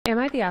Am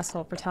I the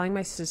asshole for telling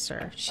my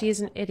sister she is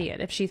an idiot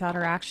if she thought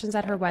her actions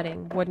at her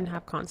wedding wouldn't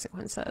have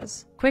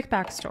consequences? Quick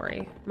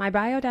backstory. My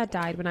bio dad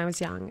died when I was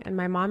young, and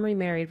my mom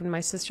remarried when my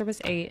sister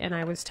was 8 and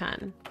I was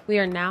 10. We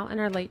are now in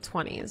our late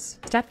 20s.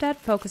 Stepdad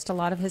focused a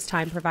lot of his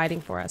time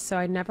providing for us, so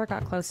I never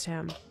got close to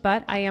him,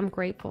 but I am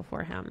grateful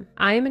for him.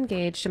 I am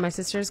engaged and my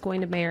sister is going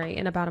to marry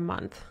in about a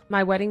month.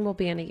 My wedding will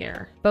be in a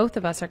year. Both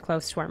of us are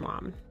close to our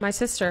mom. My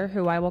sister,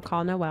 who I will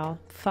call Noelle,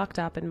 fucked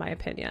up in my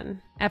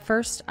opinion. At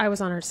first, I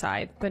was on her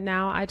side, but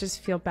now I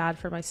just feel bad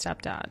for my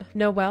stepdad.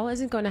 Noelle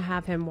isn't going to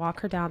have him walk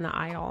her down the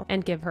aisle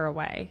and give her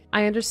away.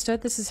 I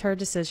understood this is her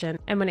decision,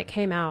 and when it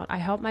came out, I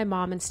helped my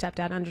mom and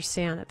stepdad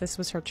understand that this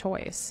was her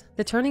choice.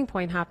 The turning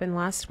point happened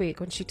last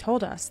week when she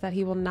told us that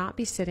he will not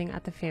be sitting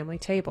at the family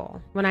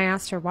table. When I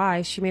asked her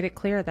why, she made it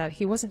clear that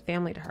he wasn't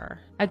family to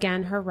her.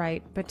 Again, her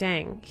right, but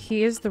dang,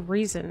 he is the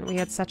reason we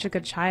had such a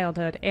good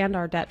childhood and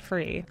are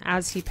debt-free,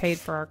 as he paid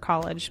for our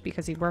college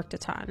because he worked a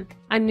ton.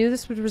 I knew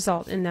this would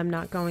result in them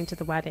not going to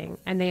the wedding,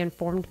 and they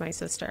informed my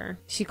sister.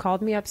 She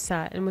called me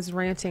upset and was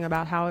ranting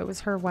about how it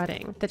was her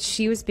wedding, that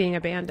she was being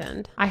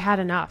abandoned. I had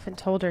enough and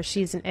told her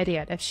she's an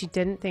idiot if she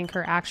didn't think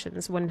her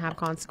actions wouldn't have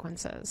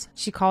consequences.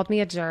 She called me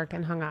a jerk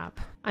and hung up.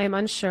 I am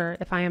unsure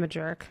if I am a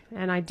jerk,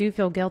 and I do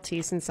feel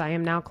guilty since I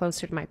am now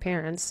closer to my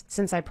parents,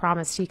 since I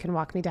promised he can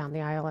walk me down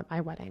the aisle at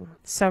my wedding.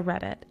 So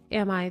Reddit,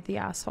 am I the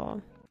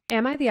asshole?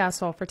 Am I the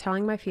asshole for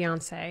telling my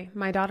fiance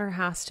my daughter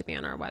has to be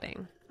in our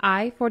wedding?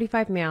 I,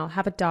 45 male,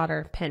 have a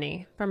daughter,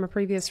 Penny, from a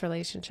previous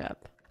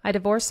relationship. I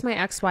divorced my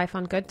ex-wife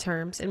on good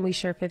terms, and we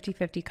share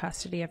 50-50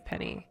 custody of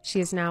Penny. She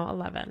is now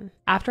 11.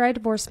 After I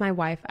divorced my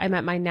wife, I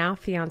met my now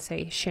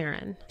fiancé,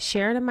 Sharon.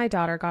 Sharon and my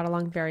daughter got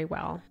along very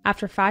well.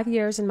 After 5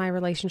 years in my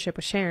relationship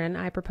with Sharon,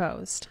 I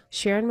proposed.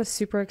 Sharon was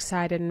super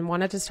excited and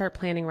wanted to start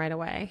planning right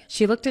away.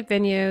 She looked at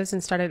venues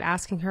and started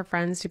asking her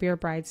friends to be her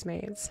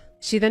bridesmaids.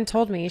 She then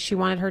told me she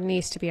wanted her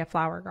niece to be a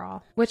flower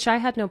girl, which I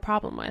had no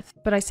problem with,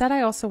 but I said I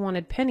also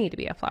wanted Penny to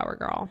be a flower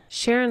girl.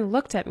 Sharon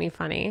looked at me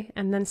funny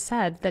and then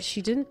said that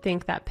she didn't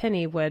think that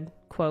Penny would,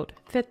 quote,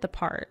 fit the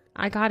part.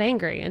 I got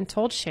angry and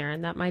told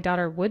Sharon that my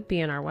daughter would be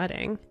in our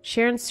wedding.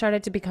 Sharon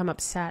started to become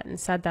upset and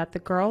said that the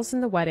girls in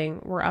the wedding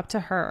were up to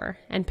her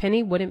and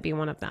Penny wouldn't be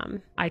one of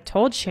them. I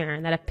told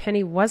Sharon that if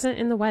Penny wasn't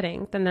in the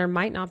wedding, then there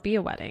might not be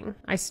a wedding.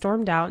 I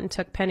stormed out and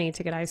took Penny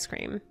to get ice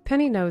cream.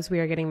 Penny knows we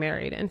are getting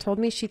married and told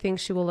me she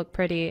thinks she will look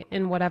pretty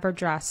in whatever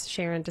dress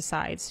Sharon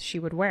decides she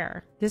would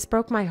wear. This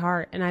broke my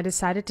heart and I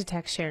decided to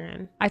text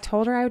Sharon. I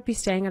told her I would be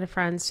staying at a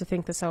friend's to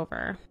think this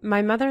over.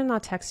 My mother-in-law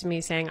texted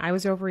me saying I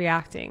was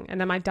overreacting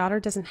and that my daughter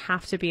doesn't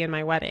have to be in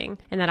my wedding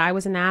and that I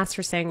was an ass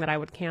for saying that I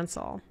would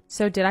cancel.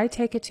 So did I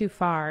take it too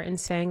far in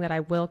saying that I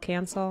will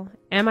cancel?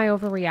 Am I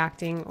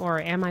overreacting or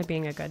am I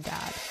being a good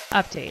dad?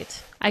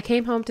 Update. I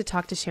came home to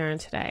talk to Sharon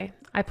today.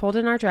 I pulled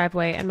in our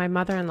driveway and my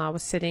mother-in-law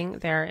was sitting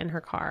there in her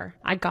car.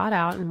 I got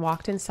out and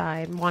walked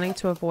inside, wanting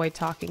to avoid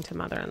talking to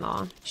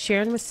mother-in-law.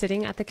 Sharon was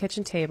sitting at the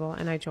kitchen table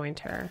and I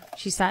joined her.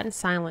 She sat in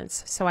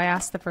silence, so I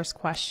asked the first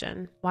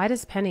question. Why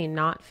does Penny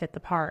not fit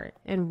the part?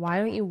 And why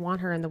don't you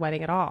want her in the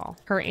wedding at all?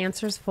 Her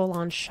answers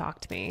full-on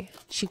shocked me.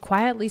 She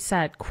quietly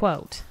said,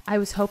 quote, I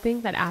was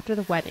hoping that after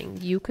the wedding,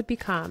 you could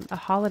become a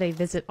holiday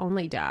visit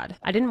only dad.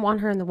 I didn't want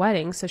her in the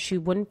wedding so she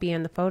wouldn't be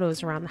in the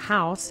photos around the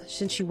house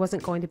since she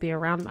wasn't going to be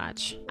around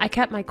much. I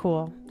kept my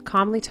cool,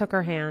 calmly took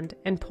her hand,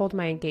 and pulled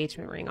my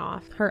engagement ring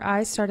off. Her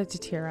eyes started to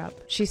tear up.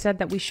 She said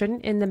that we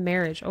shouldn't end the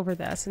marriage over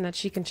this and that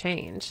she can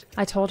change.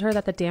 I told her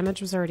that the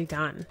damage was already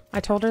done. I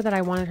told her that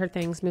I wanted her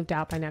things moved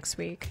out by next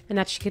week and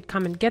that she could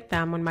come and get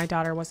them when my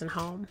daughter wasn't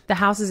home. The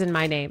house is in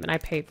my name and I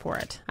paid for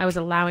it. I was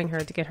allowing her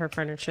to get her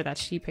furniture that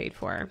she paid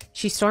for.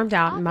 She stormed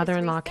out and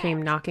mother-in-law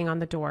came knocking on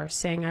the door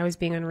saying I was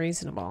being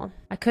unreasonable.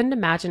 I couldn't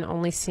imagine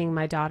only seeing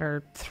my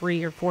daughter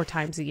 3 or 4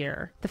 times a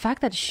year. The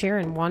fact that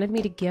Sharon wanted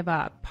me to give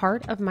up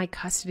part of my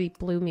custody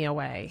blew me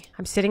away.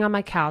 I'm sitting on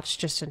my couch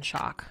just in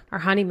shock. Our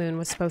honeymoon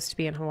was supposed to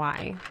be in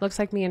Hawaii. Looks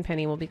like me and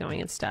Penny will be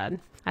going instead.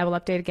 I will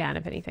update again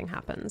if anything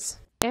happens.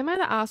 Am I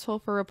the asshole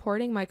for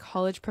reporting my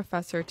college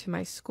professor to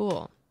my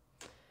school?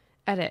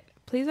 Edit.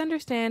 Please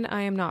understand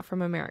I am not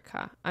from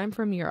America. I'm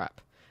from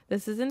Europe.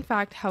 This is in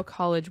fact how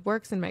college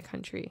works in my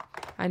country.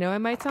 I know it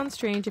might sound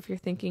strange if you're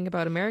thinking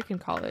about American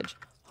college,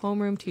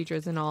 homeroom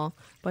teachers and all,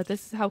 but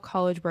this is how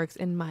college works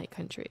in my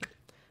country.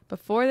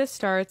 Before this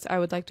starts, I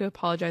would like to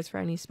apologize for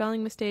any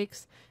spelling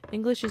mistakes.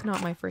 English is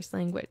not my first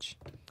language.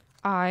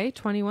 I,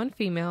 21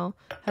 female,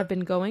 have been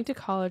going to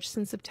college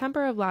since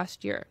September of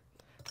last year.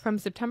 From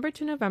September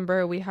to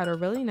November, we had a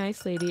really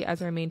nice lady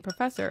as our main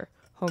professor,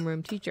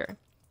 homeroom teacher.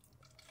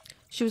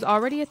 She was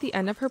already at the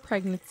end of her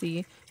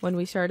pregnancy when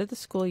we started the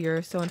school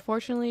year, so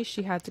unfortunately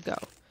she had to go.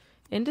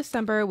 In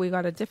December, we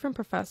got a different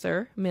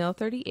professor, male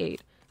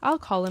 38. I'll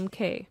call him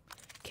K.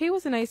 K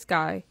was a nice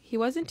guy. He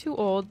wasn't too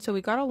old, so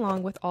we got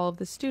along with all of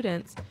the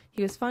students.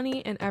 He was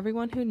funny, and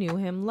everyone who knew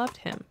him loved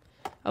him.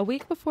 A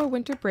week before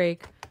winter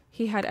break,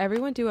 he had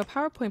everyone do a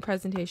PowerPoint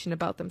presentation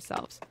about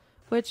themselves,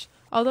 which,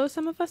 although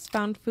some of us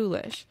found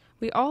foolish,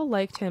 we all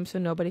liked him, so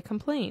nobody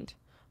complained.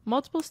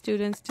 Multiple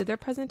students did their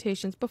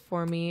presentations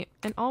before me,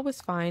 and all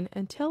was fine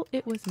until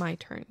it was my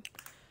turn.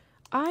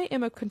 I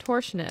am a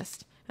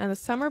contortionist, and the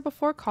summer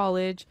before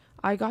college,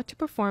 I got to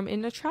perform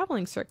in a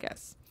traveling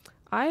circus.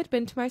 I had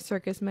been to my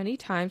circus many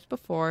times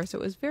before, so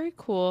it was very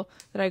cool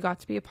that I got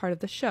to be a part of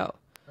the show.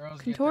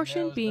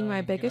 Contortion being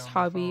my biggest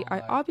hobby,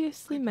 I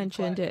obviously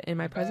mentioned it in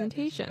my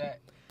presentation.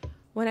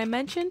 When I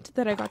mentioned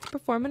that I got to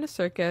perform in a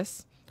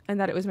circus and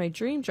that it was my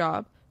dream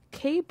job,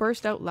 Kay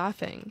burst out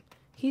laughing.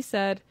 He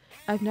said,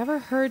 "I've never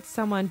heard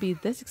someone be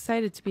this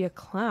excited to be a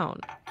clown."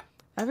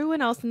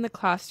 Everyone else in the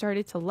class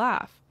started to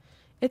laugh.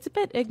 It's a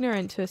bit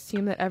ignorant to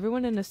assume that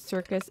everyone in a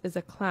circus is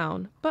a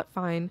clown, but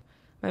fine.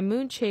 My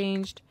mood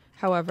changed,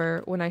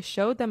 however, when I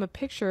showed them a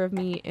picture of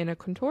me in a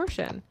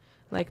contortion.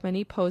 Like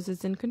many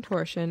poses in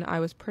contortion, I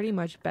was pretty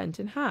much bent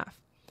in half.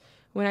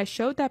 When I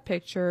showed that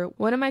picture,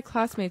 one of my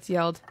classmates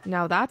yelled,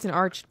 "Now that's an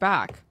arched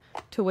back,"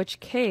 to which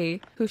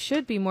Kay, who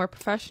should be more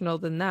professional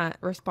than that,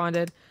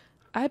 responded,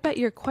 "I bet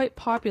you're quite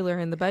popular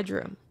in the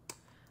bedroom."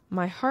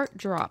 My heart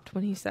dropped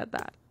when he said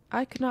that.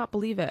 I could not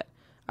believe it.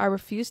 I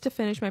refused to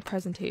finish my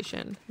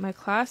presentation. My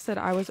class said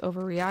I was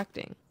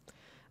overreacting.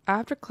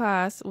 After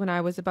class, when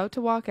I was about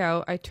to walk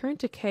out, I turned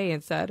to Kay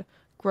and said,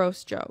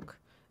 "Gross joke."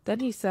 Then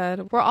he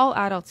said, "We're all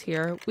adults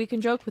here. We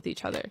can joke with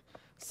each other.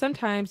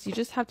 Sometimes you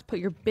just have to put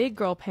your big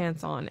girl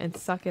pants on and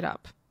suck it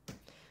up."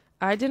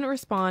 I didn't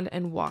respond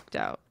and walked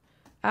out.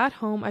 At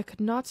home, I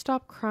could not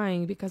stop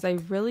crying because I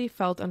really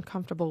felt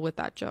uncomfortable with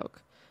that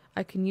joke.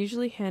 I can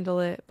usually handle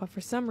it, but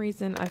for some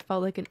reason, I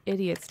felt like an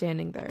idiot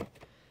standing there.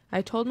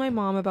 I told my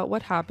mom about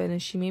what happened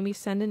and she made me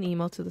send an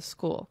email to the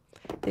school.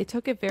 They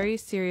took it very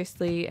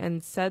seriously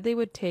and said they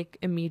would take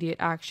immediate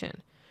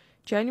action.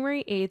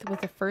 January 8th was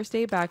the first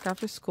day back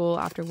after school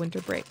after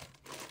winter break.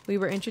 We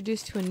were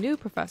introduced to a new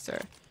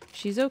professor.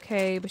 She's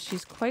okay, but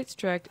she's quite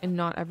strict and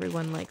not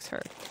everyone likes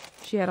her.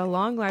 She had a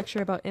long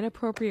lecture about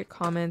inappropriate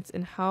comments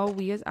and how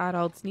we as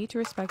adults need to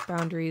respect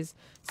boundaries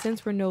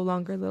since we're no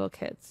longer little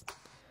kids.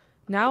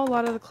 Now a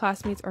lot of the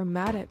classmates are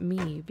mad at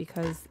me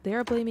because they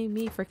are blaming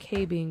me for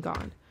Kay being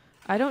gone.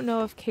 I don't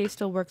know if Kay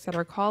still works at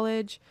our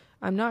college.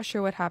 I'm not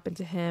sure what happened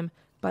to him,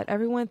 but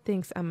everyone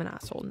thinks I'm an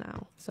asshole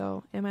now.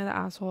 So, am I the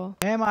asshole?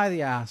 Am I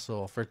the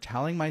asshole for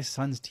telling my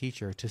son's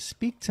teacher to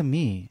speak to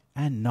me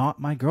and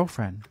not my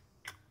girlfriend?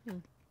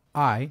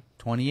 I,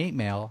 28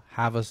 male,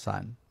 have a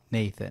son,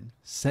 Nathan,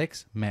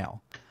 6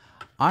 male.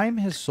 I'm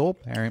his sole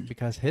parent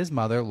because his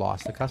mother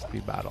lost the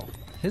custody battle.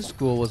 His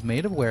school was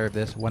made aware of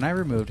this when I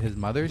removed his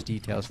mother's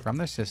details from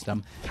their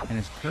system, and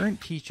his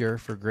current teacher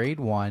for grade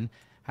 1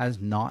 has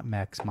not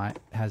met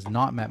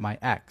my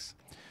ex.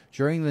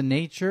 During the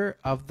nature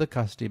of the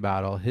custody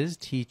battle, his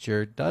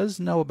teacher does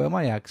know about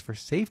my ex for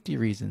safety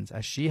reasons,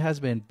 as she has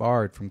been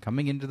barred from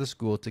coming into the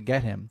school to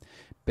get him.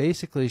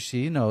 Basically,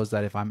 she knows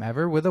that if I'm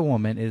ever with a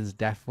woman, it is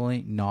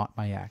definitely not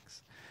my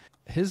ex.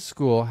 His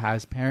school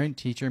has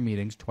parent-teacher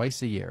meetings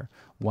twice a year,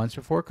 once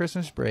before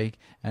Christmas break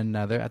and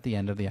another at the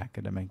end of the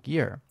academic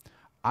year.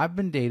 I've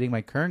been dating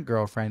my current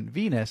girlfriend,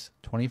 Venus,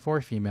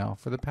 24 female,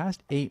 for the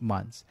past 8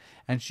 months,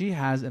 and she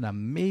has an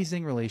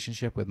amazing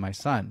relationship with my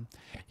son.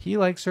 He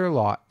likes her a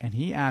lot, and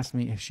he asked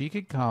me if she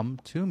could come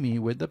to me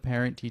with the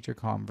parent-teacher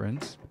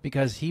conference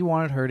because he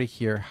wanted her to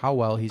hear how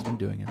well he's been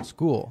doing in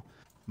school.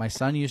 My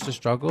son used to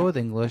struggle with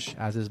English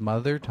as his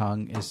mother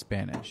tongue is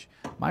Spanish.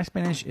 My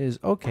Spanish is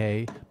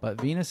okay, but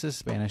Venus's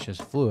Spanish is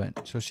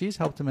fluent, so she's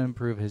helped him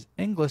improve his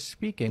English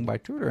speaking by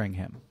tutoring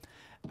him.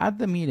 At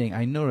the meeting,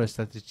 I noticed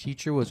that the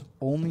teacher was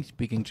only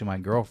speaking to my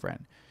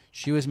girlfriend.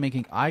 She was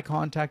making eye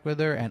contact with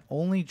her and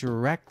only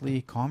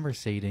directly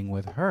conversating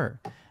with her.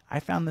 I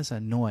found this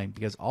annoying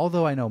because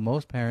although I know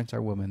most parents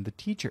are women, the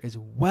teacher is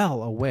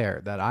well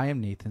aware that I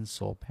am Nathan's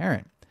sole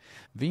parent.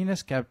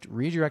 Venus kept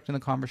redirecting the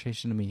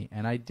conversation to me,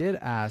 and I did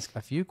ask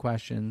a few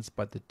questions,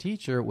 but the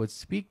teacher would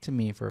speak to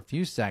me for a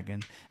few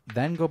seconds,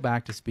 then go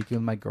back to speaking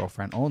with my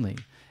girlfriend only.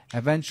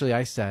 Eventually,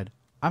 I said,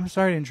 "I'm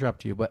sorry to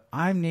interrupt you, but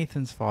I'm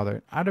Nathan's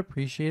father. I'd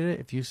appreciate it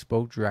if you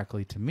spoke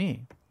directly to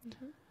me."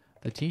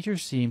 The teacher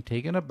seemed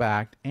taken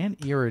aback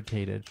and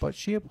irritated, but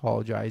she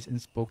apologized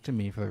and spoke to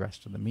me for the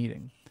rest of the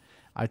meeting.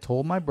 I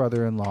told my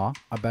brother-in-law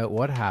about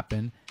what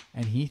happened,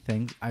 and he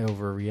thinks I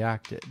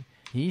overreacted.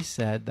 He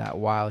said that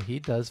while he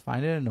does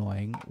find it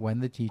annoying when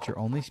the teacher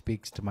only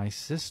speaks to my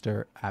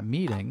sister at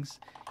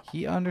meetings,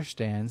 he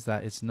understands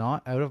that it's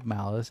not out of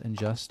malice and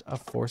just a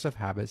force of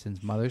habit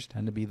since mothers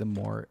tend to be the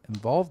more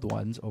involved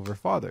ones over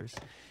fathers.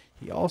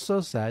 He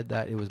also said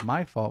that it was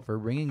my fault for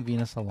bringing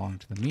Venus along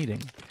to the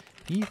meeting.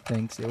 He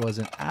thinks it was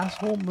an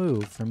asshole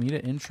move for me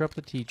to interrupt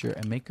the teacher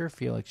and make her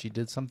feel like she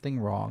did something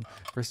wrong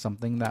for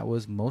something that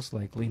was most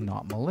likely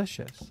not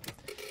malicious.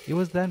 It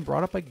was then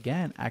brought up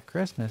again at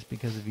Christmas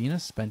because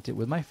Venus spent it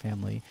with my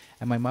family,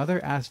 and my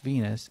mother asked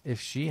Venus if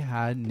she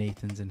had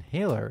Nathan's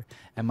inhaler,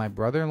 and my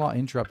brother-in-law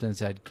interrupted and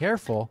said,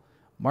 "Careful,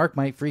 Mark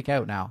might freak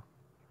out now."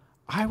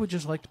 I would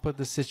just like to put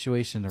this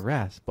situation to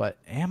rest, but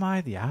am I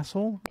the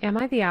asshole? Am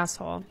I the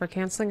asshole for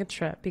canceling a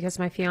trip because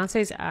my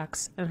fiance's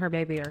ex and her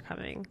baby are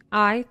coming?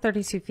 I,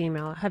 32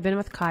 female, have been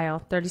with Kyle,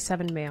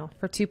 37 male,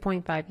 for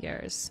 2.5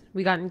 years.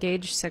 We got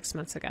engaged 6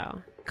 months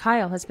ago.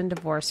 Kyle has been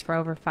divorced for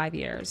over 5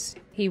 years.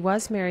 He He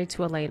was married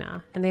to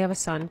Elena, and they have a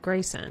son,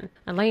 Grayson.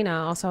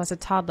 Elena also has a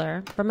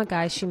toddler from a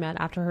guy she met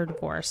after her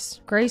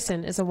divorce.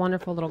 Grayson is a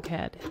wonderful little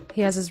kid.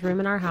 He has his room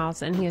in our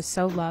house, and he is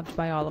so loved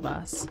by all of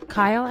us.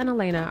 Kyle and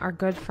Elena are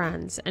good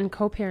friends, and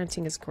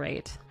co-parenting is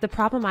great. The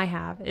problem I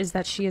have is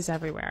that she is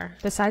everywhere.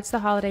 Besides the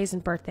holidays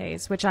and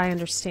birthdays, which I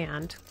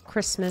understand,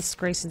 Christmas,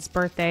 Grayson's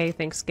birthday,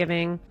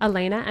 Thanksgiving,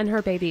 Elena and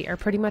her baby are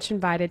pretty much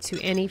invited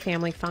to any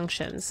family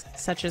functions,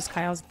 such as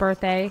Kyle's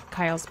birthday,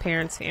 Kyle's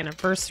parents'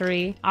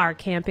 anniversary, our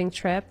camping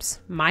trips,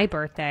 my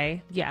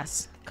birthday.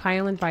 Yes,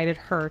 Kyle invited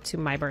her to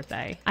my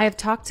birthday. I have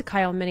talked to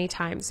Kyle many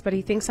times, but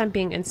he thinks I'm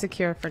being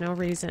insecure for no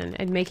reason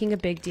and making a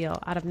big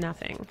deal out of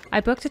nothing. I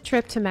booked a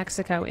trip to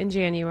Mexico in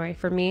January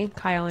for me,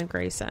 Kyle, and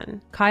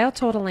Grayson. Kyle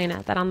told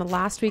Elena that on the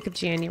last week of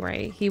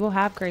January, he will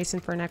have Grayson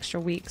for an extra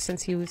week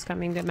since he was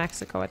coming to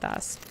Mexico with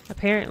us.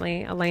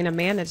 Apparently, Elena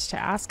managed to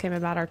ask him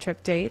about our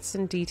trip dates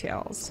and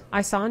details.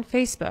 I saw on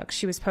Facebook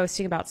she was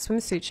posting about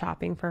swimsuit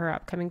shopping for her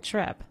upcoming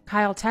trip.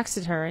 Kyle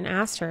texted her and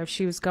asked her if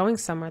she was going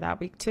somewhere that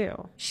week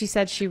too. She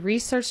said she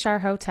researched our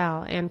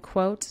hotel and,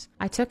 quote,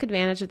 I took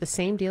advantage of the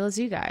same deal as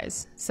you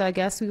guys, so I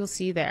guess we will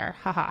see you there,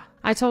 haha.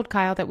 I told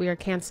Kyle that we are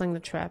canceling the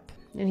trip,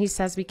 and he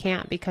says we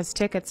can't because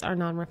tickets are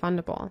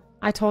non-refundable.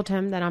 I told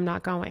him that I'm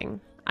not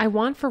going. I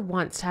want for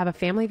once to have a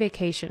family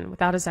vacation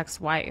without his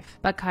ex-wife,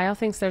 but Kyle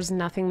thinks there's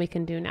nothing we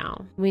can do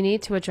now. We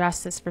need to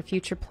address this for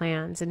future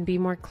plans and be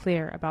more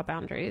clear about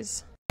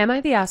boundaries. Am I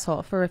the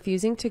asshole for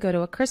refusing to go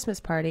to a Christmas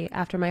party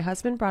after my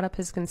husband brought up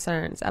his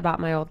concerns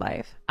about my old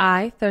life?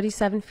 I,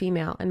 37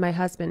 female, and my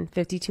husband,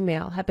 52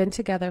 male, have been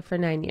together for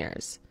 9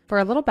 years. For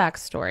a little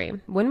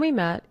backstory, when we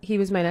met, he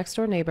was my next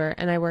door neighbor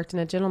and I worked in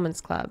a gentleman's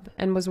club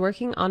and was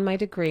working on my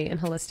degree in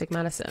holistic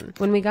medicine.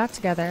 When we got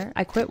together,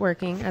 I quit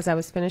working as I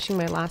was finishing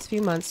my last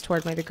few months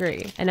toward my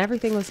degree, and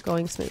everything was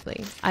going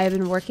smoothly. I had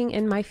been working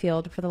in my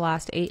field for the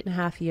last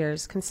 8.5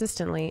 years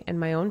consistently in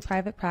my own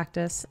private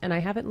practice, and I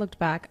haven't looked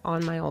back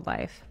on my old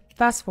life.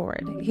 Fast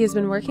forward, he has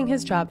been working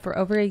his job for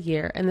over a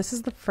year, and this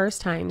is the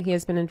first time he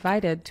has been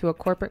invited to a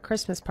corporate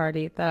Christmas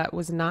party that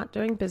was not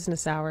during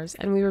business hours,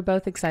 and we were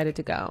both excited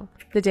to go.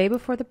 The day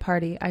before the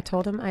party, I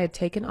told him I had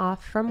taken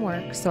off from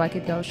work so I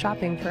could go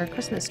shopping for a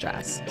Christmas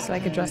dress, so I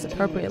could dress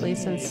appropriately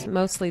since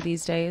mostly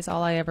these days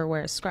all I ever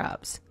wear is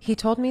scrubs. He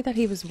told me that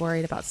he was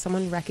worried about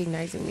someone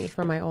recognizing me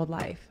from my old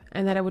life,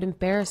 and that it would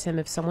embarrass him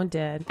if someone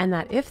did, and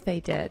that if they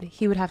did,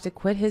 he would have to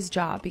quit his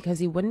job because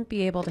he wouldn't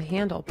be able to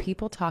handle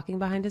people talking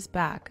behind his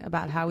back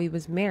about how he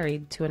was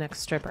married to an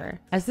ex-stripper.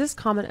 As this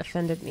comment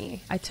offended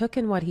me, I took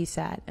in what he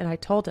said, and I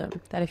told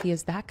him that if he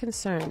is that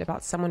concerned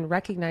about someone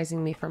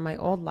recognizing me from my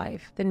old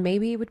life, then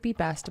maybe it would be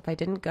best if I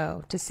didn't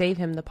go to save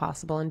him the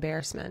possible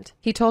embarrassment.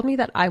 He told me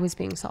that I was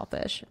being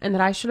selfish, and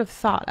that I should have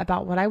thought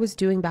about what I was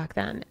doing back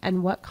then,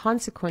 and what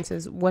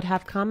consequences would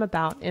have come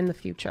about in the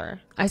future.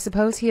 I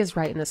suppose he is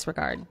right in this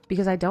regard,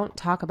 because I don't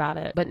talk about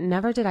it, but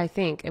never did I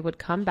think it would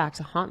come back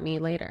to haunt me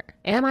later.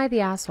 Am I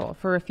the asshole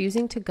for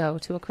refusing to go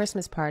to a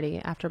Christmas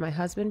party after my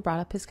husband brought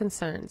up his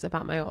concerns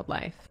about my old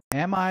life?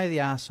 Am I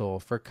the asshole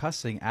for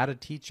cussing at a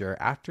teacher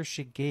after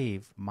she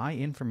gave my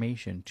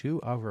information to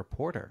a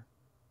reporter?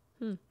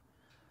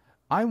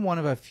 I'm one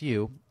of a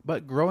few,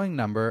 but growing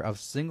number of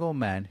single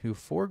men who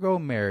forego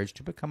marriage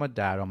to become a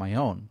dad on my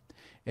own.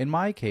 In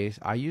my case,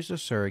 I used a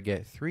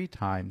surrogate 3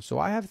 times, so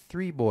I have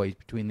 3 boys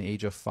between the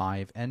age of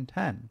 5 and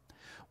 10.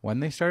 When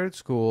they started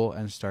school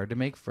and started to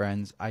make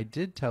friends, I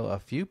did tell a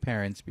few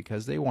parents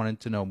because they wanted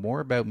to know more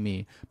about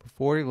me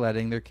before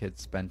letting their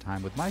kids spend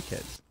time with my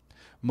kids.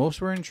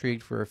 Most were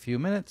intrigued for a few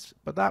minutes,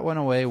 but that went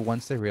away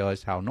once they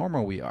realized how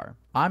normal we are.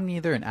 I'm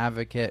neither an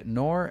advocate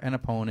nor an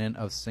opponent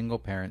of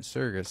single-parent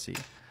surrogacy.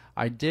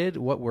 I did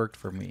what worked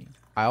for me.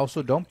 I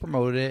also don't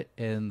promote it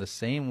in the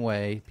same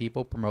way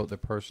people promote their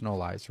personal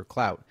lives for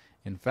clout.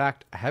 In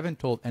fact, I haven't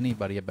told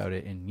anybody about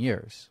it in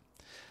years.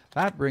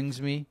 That brings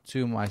me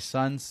to my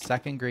son's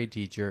 2nd grade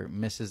teacher,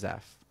 Mrs.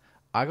 F.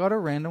 I got a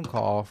random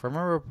call from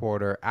a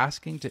reporter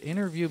asking to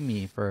interview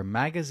me for a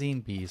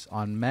magazine piece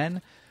on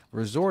men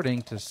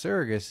resorting to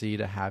surrogacy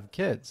to have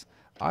kids.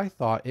 I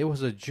thought it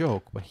was a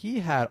joke, but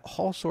he had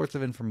all sorts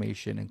of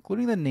information,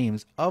 including the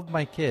names of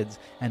my kids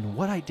and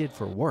what I did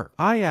for work.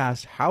 I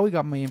asked how he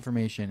got my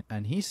information,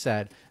 and he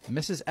said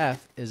Mrs.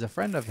 F is a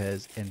friend of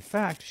his. In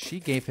fact,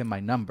 she gave him my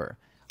number.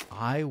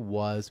 I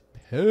was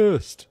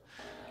pissed.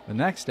 The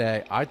next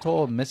day, I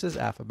told Mrs.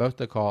 F about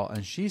the call,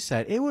 and she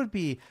said it would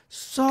be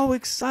so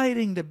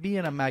exciting to be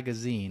in a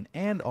magazine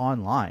and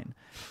online.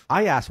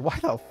 I asked, why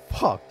the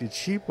fuck did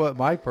she put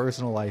my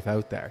personal life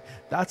out there?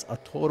 That's a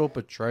total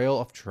betrayal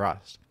of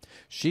trust.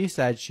 She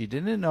said she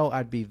didn't know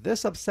I'd be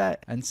this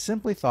upset and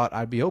simply thought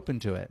I'd be open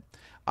to it.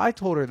 I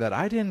told her that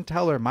I didn't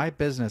tell her my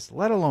business,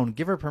 let alone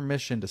give her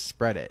permission to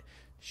spread it.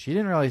 She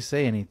didn't really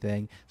say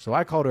anything, so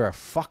I called her a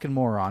fucking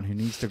moron who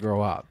needs to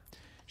grow up.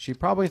 She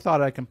probably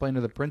thought I complained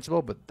to the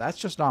principal, but that's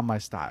just not my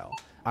style.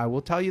 I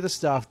will tell you the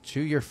stuff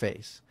to your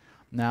face.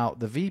 Now,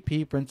 the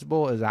VP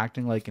principal is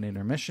acting like an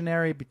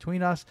intermissionary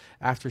between us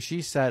after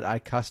she said I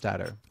cussed at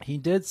her. He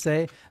did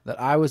say that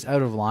I was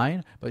out of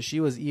line, but she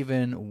was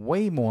even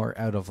way more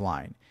out of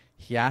line.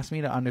 He asked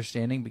me to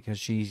understanding because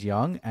she's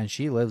young and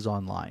she lives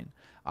online.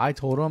 I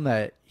told him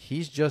that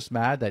he's just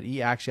mad that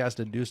he actually has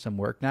to do some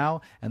work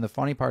now. And the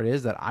funny part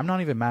is that I'm not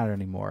even mad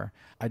anymore.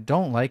 I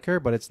don't like her,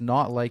 but it's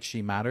not like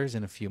she matters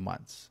in a few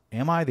months.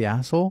 Am I the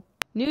asshole?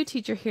 New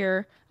teacher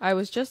here. I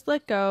was just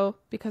let go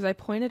because I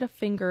pointed a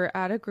finger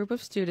at a group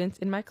of students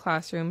in my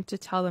classroom to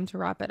tell them to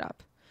wrap it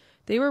up.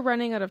 They were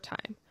running out of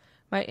time.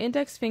 My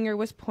index finger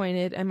was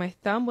pointed and my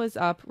thumb was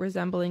up,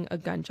 resembling a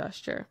gun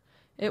gesture.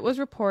 It was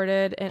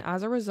reported, and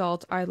as a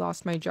result, I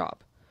lost my job.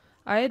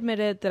 I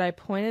admitted that I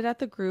pointed at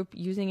the group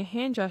using a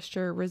hand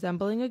gesture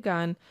resembling a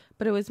gun,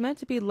 but it was meant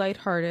to be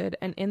lighthearted,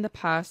 and in the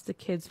past, the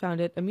kids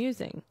found it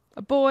amusing.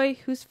 A boy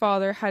whose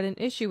father had an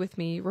issue with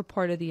me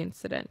reported the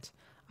incident.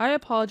 I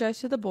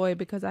apologized to the boy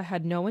because I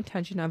had no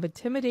intention of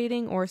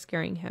intimidating or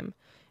scaring him.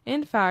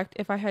 In fact,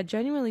 if I had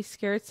genuinely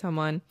scared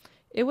someone,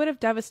 it would have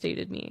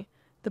devastated me.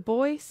 The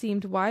boy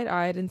seemed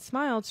wide-eyed and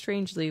smiled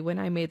strangely when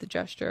I made the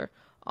gesture,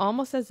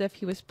 almost as if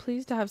he was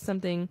pleased to have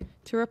something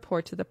to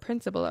report to the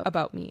principal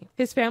about me.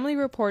 His family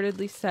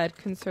reportedly said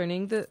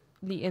concerning the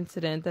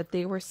incident that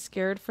they were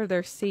scared for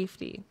their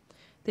safety.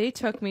 They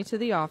took me to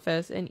the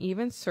office and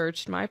even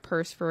searched my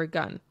purse for a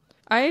gun.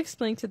 I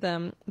explained to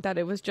them that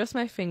it was just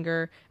my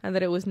finger and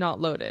that it was not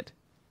loaded.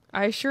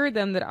 I assured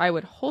them that I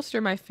would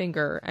holster my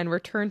finger and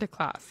return to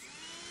class.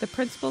 The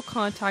principal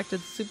contacted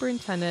the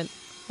superintendent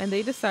and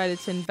they decided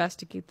to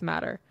investigate the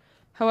matter.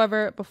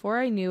 However, before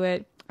I knew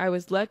it, I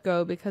was let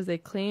go because they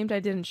claimed I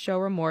didn't show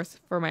remorse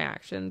for my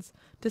actions,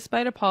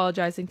 despite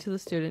apologizing to the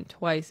student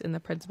twice in the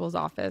principal's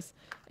office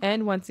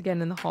and once again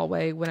in the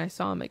hallway when I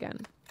saw him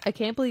again. I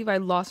can't believe I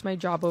lost my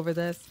job over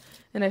this,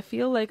 and I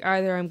feel like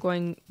either I'm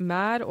going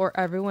mad or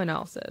everyone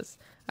else is.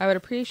 I would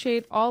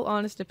appreciate all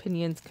honest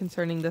opinions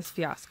concerning this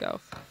fiasco.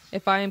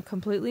 If I am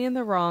completely in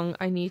the wrong,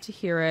 I need to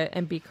hear it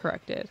and be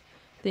corrected.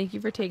 Thank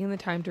you for taking the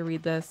time to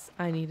read this.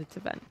 I needed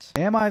to vent.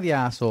 Am I the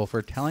asshole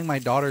for telling my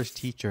daughter's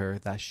teacher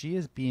that she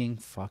is being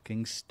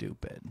fucking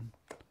stupid?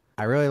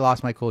 I really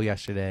lost my cool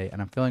yesterday and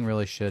I'm feeling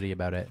really shitty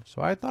about it,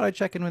 so I thought I'd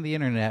check in with the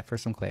internet for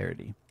some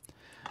clarity.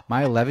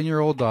 My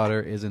 11-year-old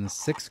daughter is in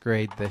 6th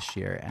grade this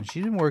year and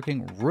she's been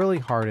working really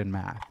hard in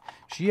math.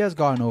 She has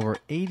gotten over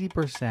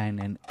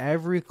 80% in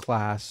every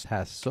class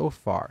test so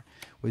far,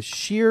 with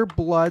sheer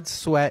blood,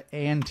 sweat,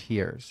 and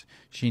tears.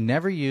 She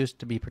never used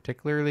to be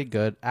particularly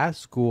good at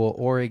school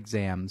or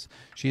exams.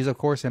 She's of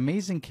course an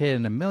amazing kid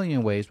in a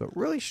million ways, but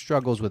really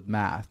struggles with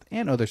math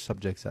and other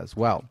subjects as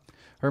well.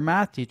 Her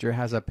math teacher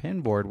has a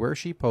pin board where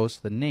she posts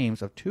the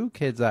names of 2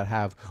 kids that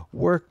have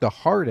worked the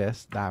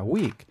hardest that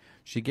week.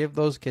 She gave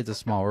those kids a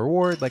small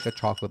reward like a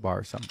chocolate bar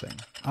or something.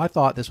 I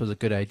thought this was a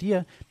good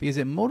idea because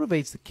it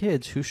motivates the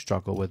kids who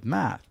struggle with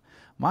math.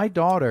 My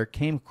daughter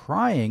came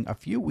crying a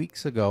few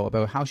weeks ago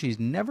about how she's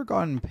never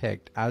gotten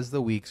picked as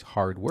the week's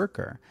hard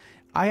worker.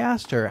 I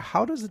asked her,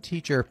 how does the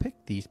teacher pick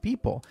these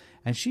people?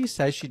 And she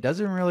says she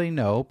doesn't really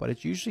know, but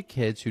it's usually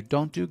kids who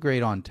don't do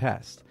great on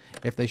tests.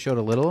 If they showed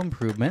a little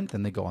improvement,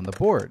 then they go on the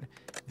board.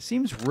 It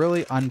seems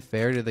really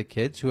unfair to the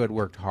kids who had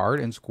worked hard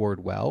and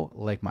scored well,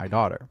 like my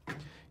daughter.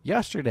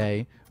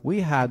 Yesterday,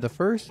 we had the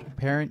first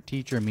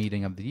parent-teacher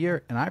meeting of the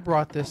year, and I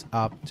brought this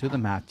up to the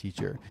math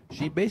teacher.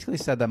 She basically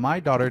said that my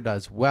daughter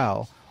does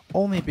well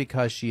only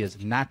because she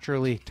is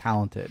naturally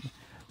talented.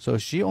 So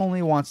she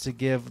only wants to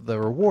give the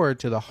reward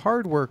to the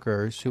hard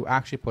workers who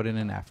actually put in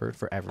an effort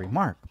for every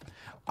mark.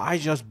 I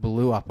just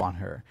blew up on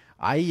her.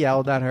 I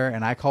yelled at her,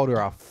 and I called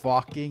her a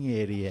fucking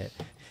idiot.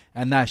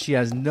 And that she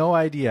has no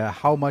idea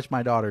how much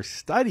my daughter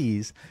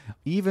studies,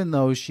 even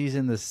though she's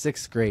in the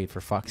 6th grade, for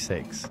fuck's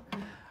sakes.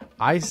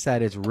 I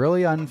said it's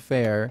really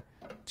unfair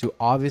to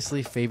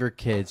obviously favor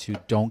kids who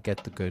don't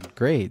get the good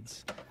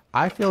grades.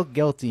 I feel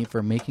guilty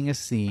for making a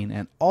scene,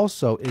 and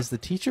also, is the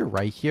teacher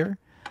right here?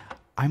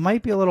 I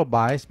might be a little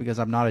biased because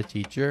I'm not a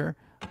teacher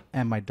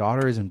and my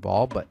daughter is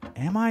involved, but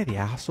am I the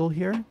asshole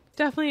here?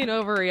 Definitely an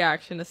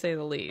overreaction to say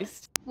the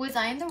least. Was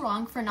I in the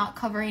wrong for not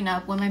covering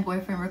up when my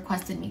boyfriend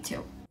requested me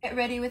to? Get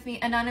ready with me,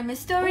 anonymous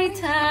story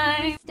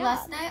time!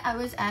 Last night I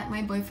was at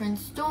my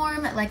boyfriend's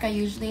dorm like I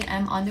usually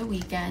am on the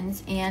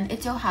weekends, and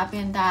it so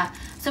happened that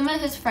some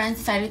of his friends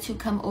decided to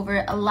come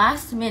over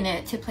last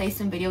minute to play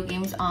some video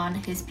games on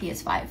his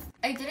PS5.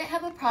 I didn't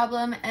have a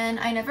problem, and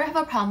I never have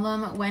a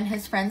problem when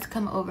his friends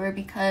come over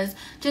because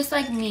just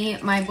like me,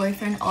 my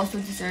boyfriend also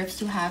deserves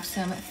to have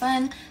some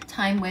fun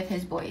time with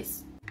his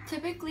boys.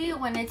 Typically,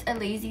 when it's a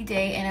lazy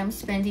day and I'm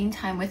spending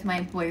time with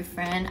my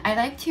boyfriend, I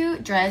like to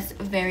dress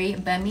very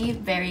bummy,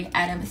 very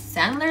Adam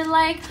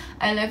Sandler-like.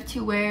 I love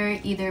to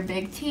wear either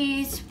big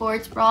tees,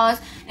 sports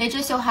bras, and it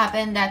just so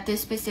happened that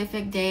this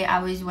specific day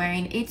I was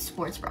wearing a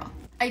sports bra.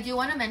 I do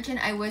want to mention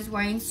I was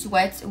wearing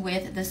sweats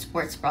with the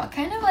sports bra,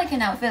 kind of like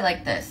an outfit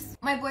like this.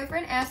 My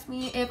boyfriend asked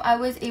me if I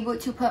was able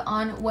to put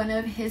on one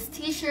of his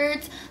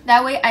t-shirts,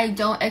 that way I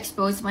don't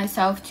expose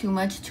myself too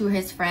much to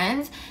his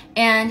friends,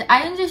 and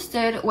I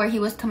understood where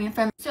he was coming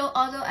from. So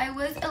although I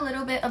was a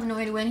little bit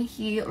annoyed when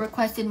he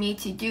requested me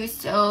to do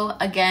so,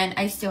 again,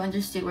 I still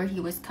understood where he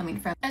was coming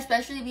from,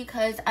 especially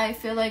because I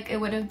feel like it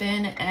would have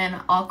been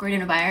an awkward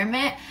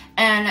environment,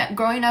 and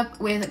growing up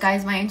with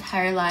guys my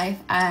entire life,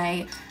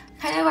 I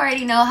kind of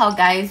already know how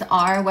guys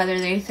are, whether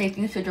they say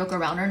things to joke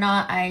around or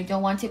not. I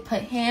don't want to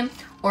put him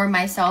or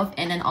myself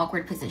in an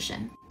awkward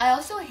position. I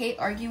also hate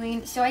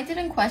arguing, so I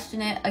didn't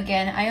question it.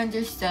 Again, I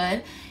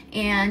understood,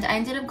 and I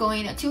ended up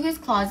going to his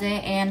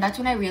closet, and that's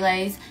when I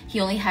realized he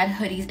only had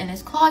hoodies in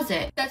his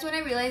closet. That's when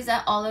I realized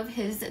that all of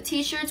his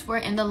t-shirts were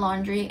in the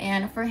laundry,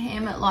 and for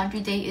him,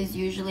 laundry day is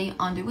usually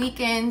on the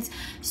weekends,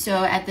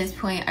 so at this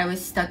point, I was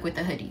stuck with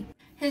the hoodie.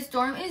 His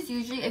dorm is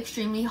usually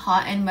extremely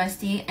hot and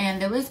musty,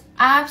 and there was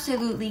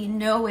absolutely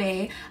no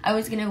way I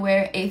was gonna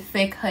wear a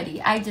thick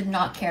hoodie. I did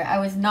not care. I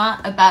was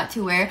not about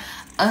to wear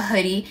a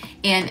hoodie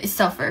and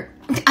suffer.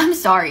 I'm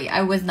sorry,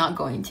 I was not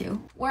going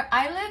to. Where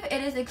I live,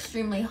 it is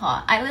extremely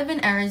hot. I live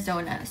in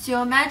Arizona,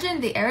 so imagine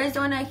the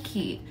Arizona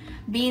heat,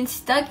 being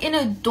stuck in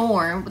a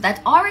dorm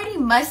that's already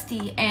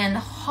musty and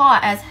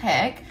hot as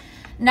heck.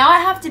 Now I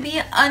have to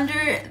be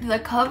under the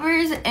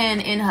covers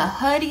and in a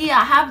hoodie.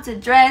 I have to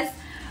dress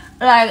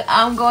like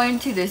I'm going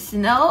to the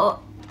snow.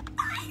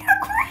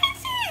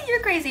 You're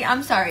crazy.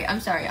 I'm sorry.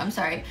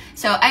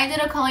 So I ended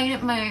up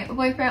calling my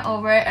boyfriend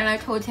over, and I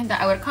told him that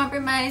I would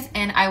compromise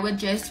and I would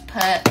just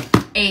put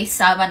a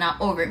sabana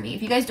over me.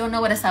 If you guys don't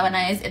know what a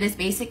sabana is, it is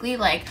basically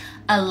like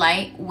a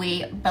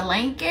lightweight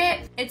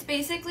blanket. It's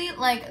basically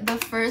like the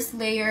first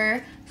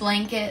layer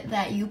blanket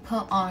that you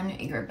put on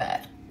your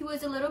bed. He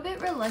was a little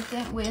bit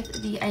reluctant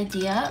with the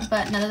idea,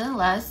 but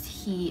nonetheless,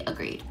 he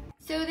agreed.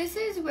 So this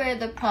is where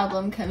the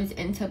problem comes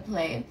into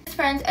play. His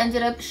friends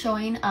ended up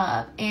showing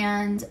up,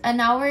 and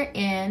an hour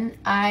in,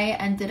 I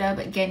ended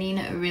up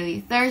getting really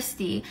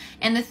thirsty.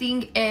 And the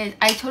thing is,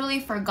 I totally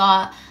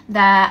forgot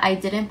that I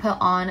didn't put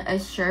on a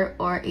shirt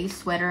or a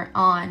sweater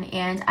on,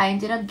 and I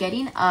ended up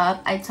getting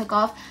up. I took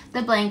off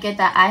the blanket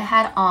that I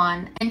had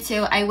on, and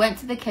so I went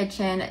to the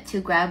kitchen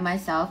to grab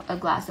myself a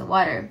glass of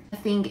water. The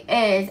thing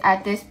is,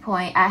 at this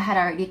point, I had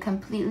already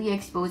completely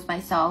exposed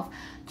myself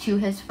to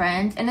his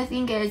friends, and the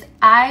thing is,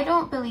 I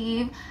don't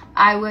believe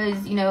I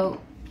was, you know,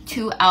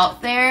 too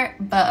out there,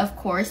 but of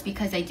course,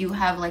 because I do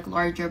have like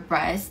larger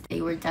breasts,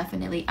 they were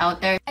definitely out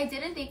there. I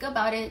didn't think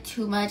about it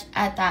too much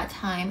at that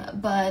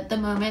time, but the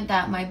moment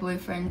that my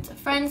boyfriend's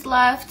friends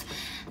left,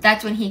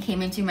 that's when he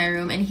came into my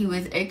room, and he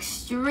was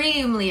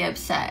extremely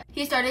upset.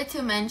 He started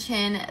to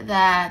mention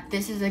that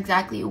this is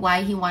exactly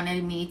why he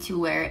wanted me to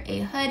wear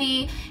a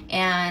hoodie,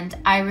 and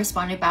I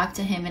responded back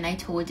to him and I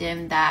told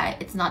him that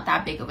it's not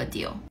that big of a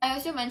deal. I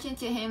also mentioned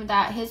to him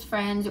that his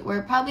friends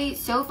were probably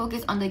so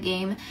focused on the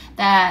game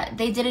that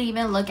they didn't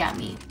even look at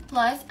me.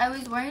 Plus, I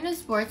was wearing a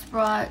sports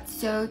bra,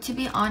 so to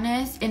be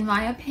honest, in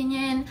my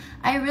opinion,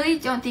 I really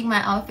don't think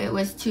my outfit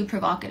was too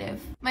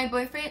provocative. My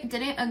boyfriend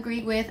didn't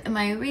agree with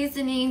my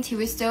reasoning. He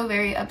was still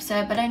very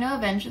upset, but I know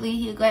eventually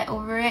he'll get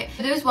over it.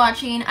 For those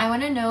watching, I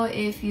want to know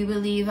if you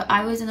believe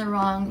I was in the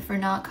wrong for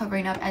not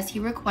covering up as he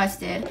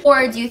requested,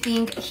 or do you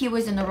think he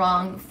was in the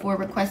wrong for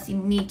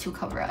requesting me to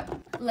cover up?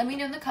 Let me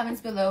know in the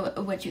comments below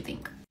what you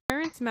think.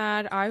 Parents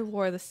mad I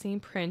wore the same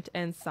print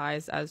and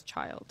size as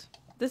child.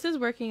 This is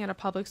working at a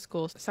public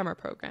school summer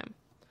program.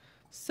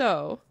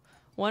 So,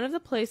 one of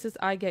the places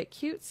I get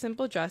cute,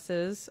 simple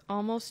dresses,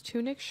 almost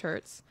tunic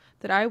shirts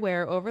that I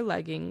wear over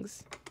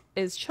leggings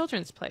is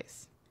Children's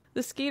Place.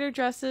 The skater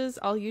dresses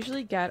I'll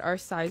usually get are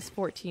size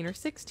 14 or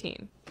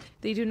 16.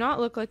 They do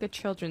not look like a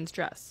children's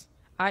dress,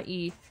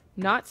 i.e.,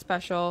 not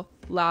special,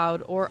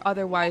 loud, or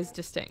otherwise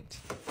distinct.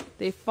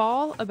 They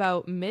fall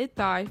about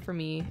mid-thigh for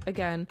me,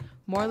 again,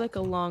 more like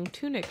a long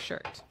tunic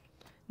shirt.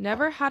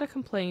 Never had a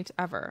complaint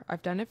ever.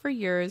 I've done it for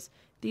years.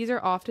 These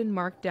are often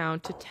marked down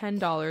to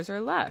 $10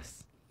 or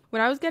less.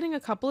 When I was getting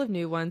a couple of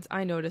new ones,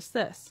 I noticed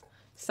this.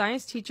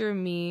 Science teacher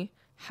me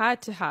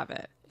had to have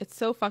it. It's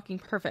so fucking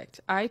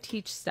perfect. I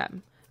teach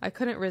STEM. I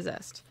couldn't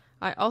resist.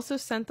 I also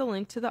sent the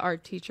link to the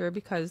art teacher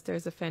because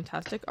there's a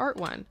fantastic art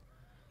one.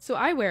 So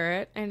I wear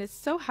it, and it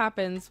so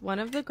happens one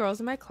of the girls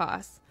in my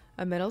class,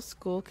 a middle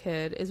school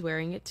kid, is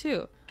wearing it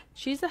too.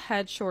 She's a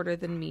head shorter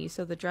than me,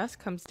 so the dress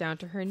comes down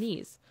to her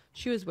knees.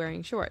 She was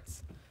wearing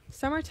shorts.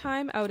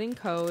 Summertime outing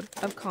code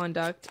of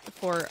conduct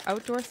for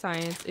outdoor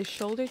science is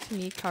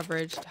shoulder-to-knee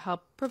coverage to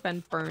help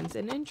prevent burns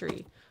and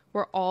injury.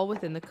 We're all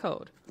within the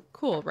code.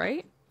 Cool,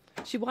 right?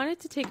 She wanted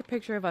to take a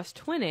picture of us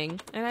twinning,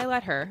 and I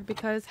let her,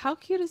 because how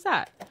cute is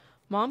that?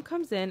 Mom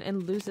comes in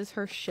and loses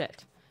her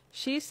shit.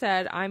 She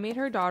said I made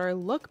her daughter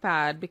look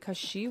bad because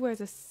she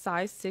wears a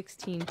size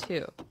 16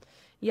 too.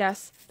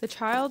 Yes, the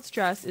child's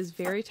dress is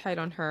very tight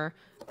on her,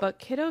 but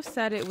kiddo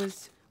said it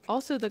was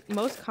also the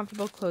most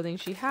comfortable clothing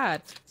she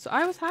had, so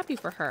I was happy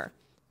for her.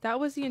 That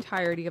was the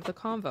entirety of the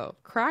convo.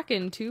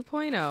 Kraken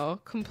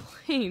 2.0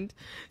 complained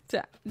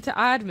to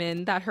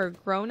admin that her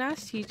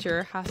grown-ass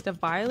teacher has to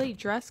violate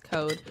dress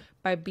code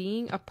by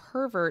being a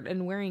pervert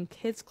and wearing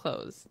kids'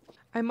 clothes.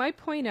 I might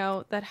point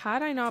out that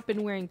had I not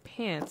been wearing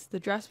pants, the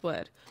dress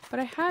would, but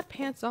I had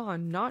pants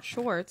on, not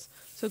shorts,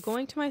 so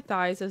going to my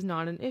thighs is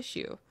not an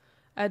issue.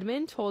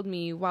 Admin told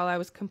me while I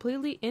was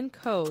completely in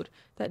code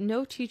that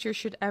no teacher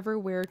should ever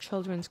wear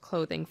children's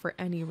clothing for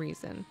any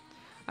reason.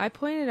 I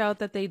pointed out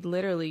that they'd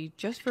literally,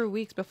 just for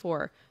weeks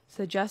before,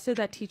 suggested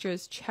that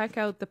teachers check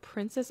out the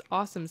Princess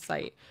Awesome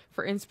site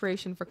for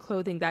inspiration for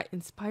clothing that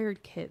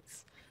inspired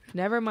kids.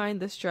 Never mind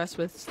this dress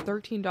was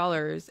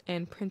 $13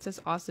 and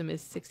Princess Awesome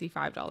is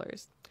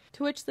 $65.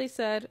 To which they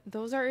said,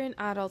 those are in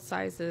adult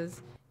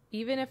sizes.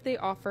 Even if they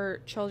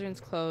offer children's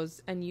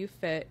clothes and you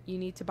fit, you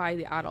need to buy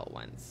the adult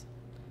ones.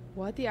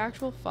 What the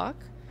actual fuck?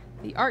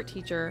 The art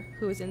teacher,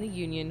 who was in the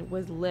union,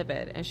 was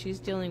livid and she's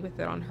dealing with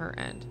it on her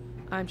end.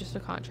 I'm just a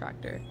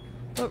contractor.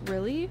 But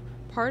really,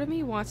 part of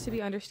me wants to be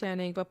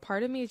understanding, but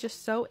part of me is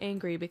just so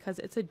angry because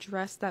it's a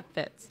dress that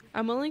fits.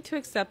 I'm willing to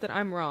accept that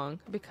I'm wrong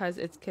because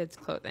it's kids'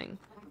 clothing.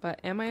 But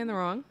am I in the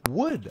wrong?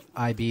 Would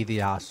I be the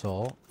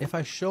asshole if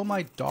I show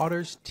my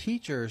daughter's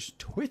teacher's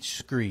Twitch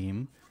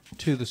stream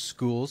to the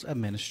school's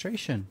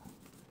administration?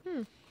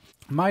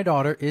 My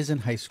daughter is in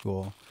high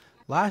school.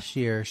 Last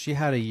year, she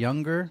had a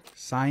younger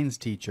science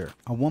teacher,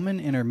 a woman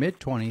in her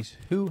mid-20s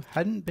who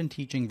hadn't been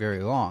teaching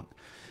very long.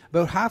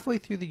 About halfway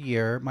through the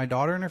year, my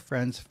daughter and her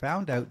friends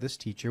found out this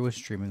teacher was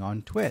streaming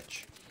on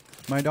Twitch.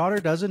 My daughter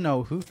doesn't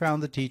know who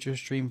found the teacher's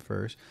stream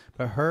first,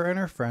 but her and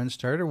her friends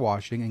started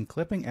watching and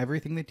clipping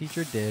everything the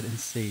teacher did and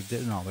saved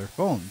it in all their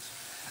phones.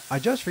 I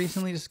just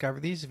recently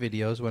discovered these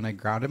videos when I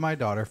grounded my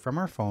daughter from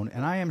her phone,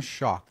 and I am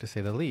shocked to say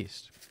the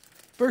least.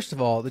 First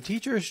of all, the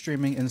teacher is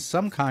streaming in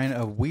some kind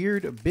of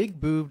weird,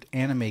 big-boobed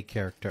anime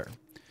character.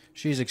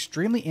 She is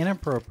extremely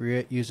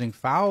inappropriate, using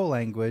foul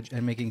language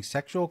and making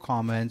sexual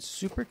comments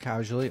super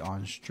casually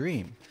on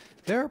stream.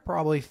 There are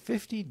probably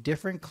 50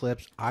 different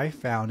clips I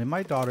found in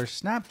my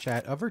daughter's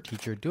Snapchat of her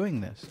teacher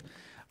doing this.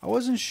 I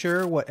wasn't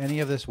sure what any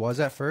of this was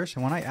at first,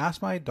 and when I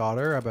asked my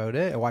daughter about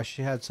it and why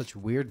she had such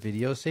weird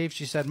videos saved,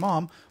 she said,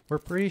 "Mom, we're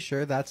pretty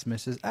sure that's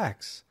Mrs.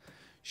 X.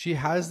 She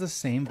has the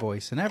same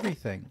voice and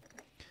everything."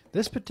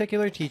 This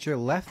particular teacher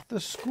left the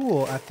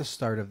school at the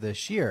start of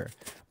this year,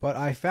 but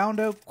I found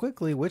out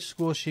quickly which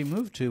school she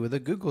moved to with a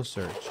Google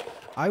search.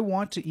 I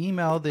want to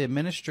email the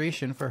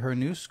administration for her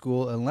new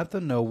school and let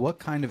them know what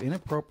kind of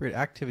inappropriate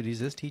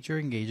activities this teacher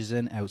engages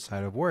in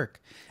outside of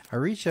work. I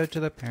reached out to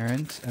the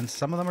parents, and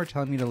some of them are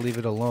telling me to leave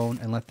it alone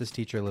and let this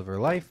teacher live her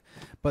life,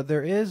 but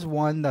there is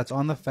one that's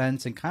on the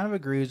fence and kind of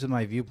agrees with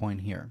my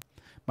viewpoint here.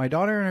 My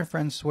daughter and her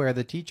friends swear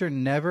the teacher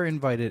never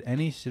invited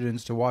any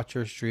students to watch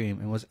her stream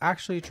and was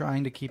actually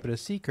trying to keep it a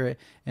secret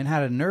and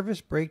had a nervous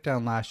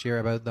breakdown last year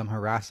about them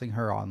harassing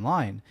her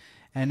online.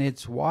 And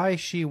it's why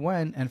she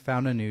went and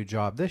found a new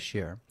job this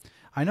year.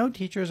 I know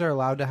teachers are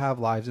allowed to have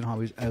lives and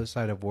hobbies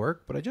outside of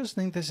work, but I just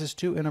think this is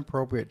too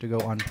inappropriate to go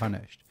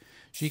unpunished.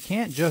 She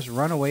can't just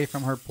run away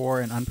from her poor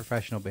and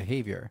unprofessional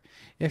behavior.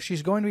 If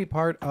she's going to be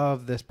part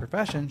of this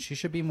profession, she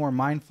should be more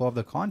mindful of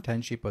the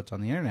content she puts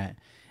on the internet.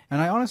 And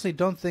I honestly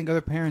don't think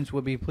other parents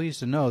would be pleased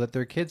to know that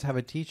their kids have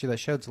a teacher that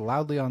shouts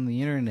loudly on the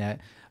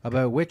internet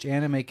about which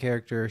anime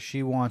character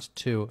she wants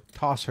to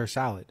toss her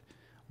salad.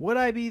 Would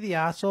I be the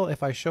asshole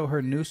if I show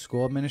her new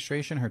school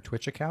administration her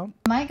Twitch account?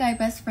 My guy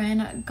best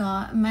friend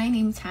got my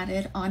name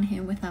tatted on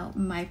him without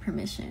my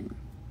permission.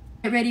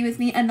 Get ready with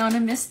me,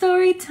 anonymous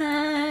story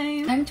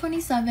time. I'm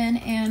 27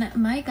 and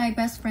my guy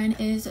best friend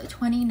is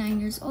 29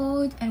 years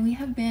old and we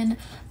have been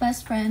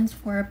best friends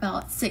for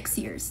about 6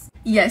 years.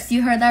 Yes,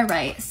 you heard that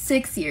right,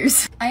 6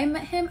 years. I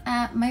met him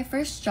at my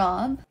first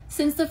job.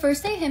 Since the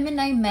first day him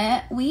and I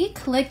met, we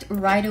clicked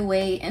right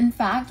away. In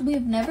fact,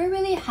 we've never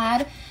really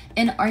had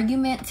an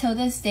argument till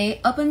this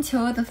day, up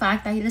until the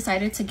fact that he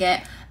decided to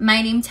get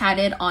my name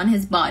tatted on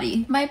his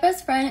body. My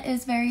best friend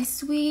is very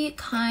sweet,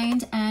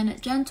 kind,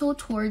 and gentle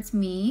towards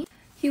me.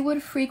 He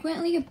would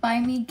frequently buy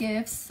me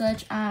gifts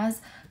such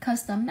as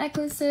custom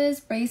necklaces,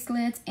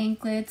 bracelets,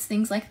 anklets,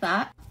 things like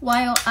that.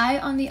 While I,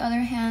 on the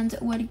other hand,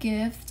 would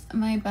gift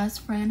my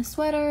best friend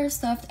sweaters,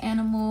 stuffed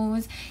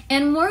animals,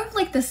 and more of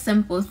like the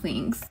simple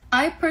things.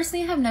 I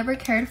personally have never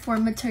cared for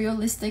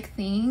materialistic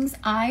things.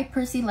 I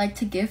personally like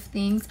to gift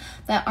things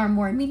that are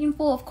more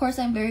meaningful. Of course,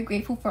 I'm very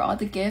grateful for all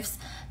the gifts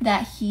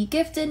that he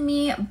gifted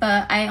me,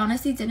 but I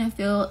honestly didn't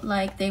feel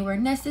like they were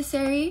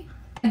necessary.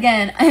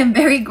 Again, I am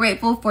very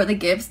grateful for the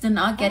gifts. Do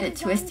not get it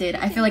twisted.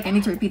 I feel like I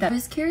need to repeat that. I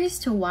was curious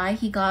to why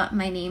he got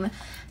my name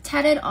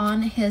tatted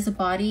on his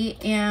body,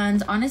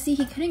 and honestly,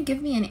 he couldn't give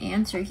me an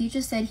answer. He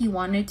just said he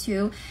wanted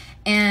to,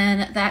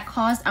 and that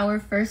caused our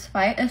first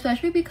fight,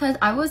 especially because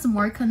I was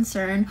more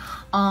concerned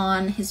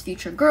on his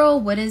future girl.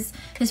 What is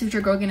his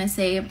future girl gonna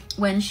say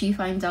when she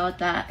finds out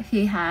that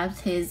he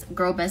has his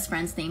girl best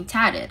friend's name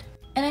tatted?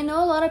 And I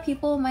know a lot of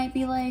people might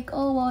be like,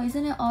 oh, well,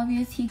 isn't it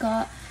obvious he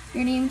got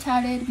your name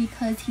tatted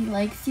because he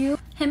likes you?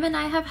 Him and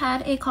I have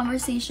had a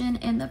conversation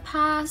in the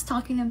past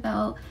talking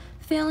about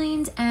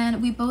feelings,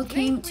 and we both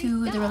came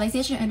to the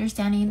realization and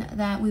understanding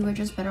that we were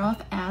just better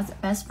off as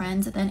best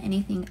friends than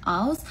anything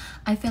else.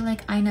 I feel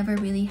like I never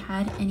really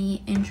had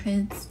any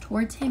interest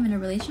towards him in a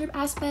relationship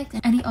aspect,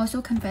 and he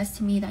also confessed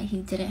to me that he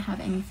didn't have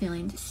any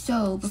feelings.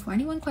 So before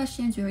anyone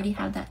questions, we already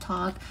had that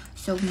talk,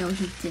 so no,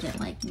 he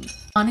didn't like me.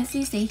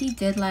 Honestly, say he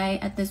did lie,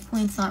 at this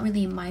point it's not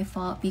really my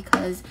fault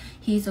because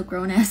he's a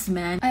grown-ass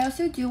man. I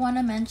also do want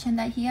to mention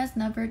that he has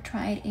never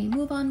tried a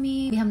move on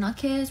me. We have not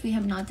kissed, we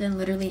have not done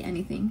literally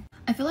anything.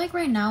 I feel like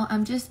right now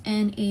I'm just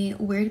in a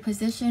weird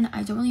position.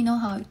 I don't really know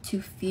how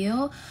to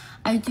feel.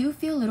 I do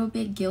feel a little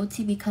bit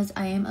guilty because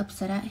I am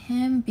upset at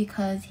him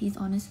because he's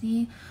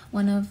honestly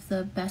one of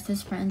the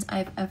bestest friends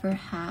I've ever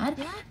had,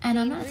 and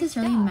I'm not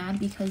necessarily mad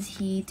because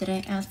he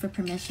didn't ask for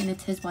permission.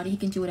 It's his body, he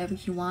can do whatever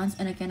he wants,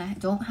 and again, I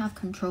don't have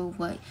control of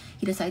what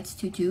he decides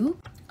to do.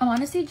 I'm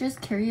honestly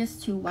just curious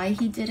to why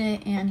he did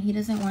it, and he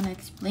doesn't want to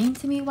explain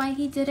to me why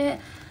he did it.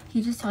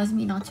 He just tells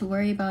me not to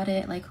worry about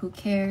it, like who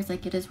cares,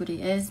 like it is what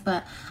it is.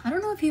 But I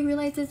don't know if he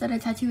realizes that a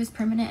tattoo is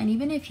permanent, and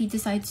even if he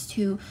decides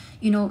to,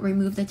 you know,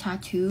 remove the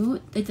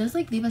tattoo, it does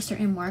like leave a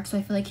certain mark, so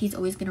I feel like he's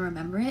always gonna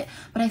remember it.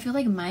 But I feel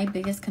like my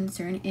biggest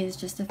concern is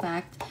just the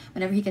fact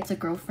whenever he gets a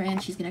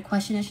girlfriend, she's gonna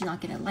question it, she's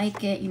not gonna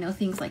like it, you know,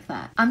 things like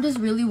that. I'm just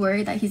really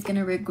worried that he's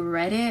gonna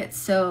regret it,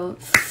 so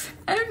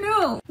I don't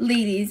know.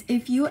 Ladies,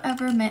 if you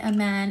ever met a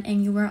man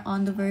and you were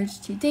on the verge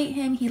to date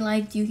him, he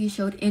liked you, he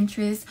showed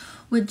interest,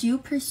 would you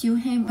pursue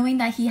him knowing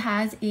that he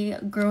has a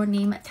girl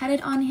name tatted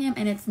on him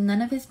and it's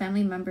none of his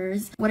family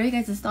members? What are you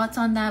guys' thoughts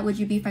on that? Would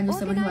you be friends with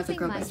someone who has a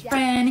girl best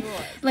friend?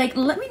 Like,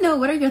 let me know,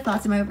 what are your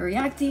thoughts? Am I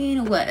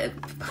overreacting?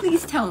 What?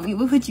 Please tell me,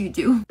 what would you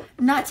do?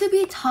 Not to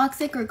be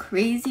toxic or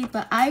crazy,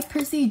 but I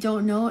personally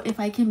don't know if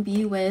I can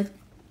be with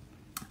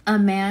a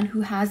man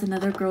who has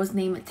another girl's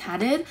name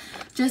tatted,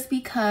 just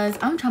because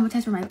I'm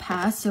traumatized from my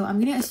past, so I'm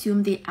gonna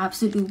assume the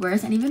absolute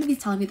worst. And even if he's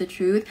telling me the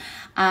truth,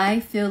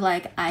 I feel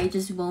like I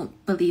just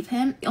won't believe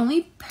him. The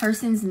only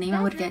person's name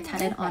I would get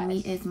tatted on me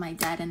is my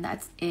dad, and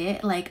that's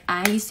it. Like,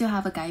 I used to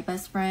have a guy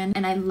best friend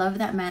and I love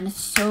that man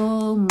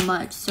so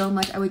much,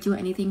 I would do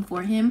anything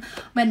for him,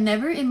 but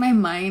never in my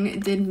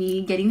mind did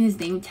me getting his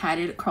name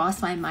tatted cross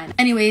my mind.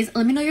 Anyways,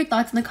 let me know your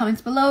thoughts in the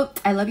comments below.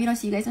 I love you and I'll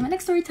see you guys in my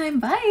next story time.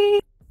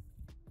 Bye.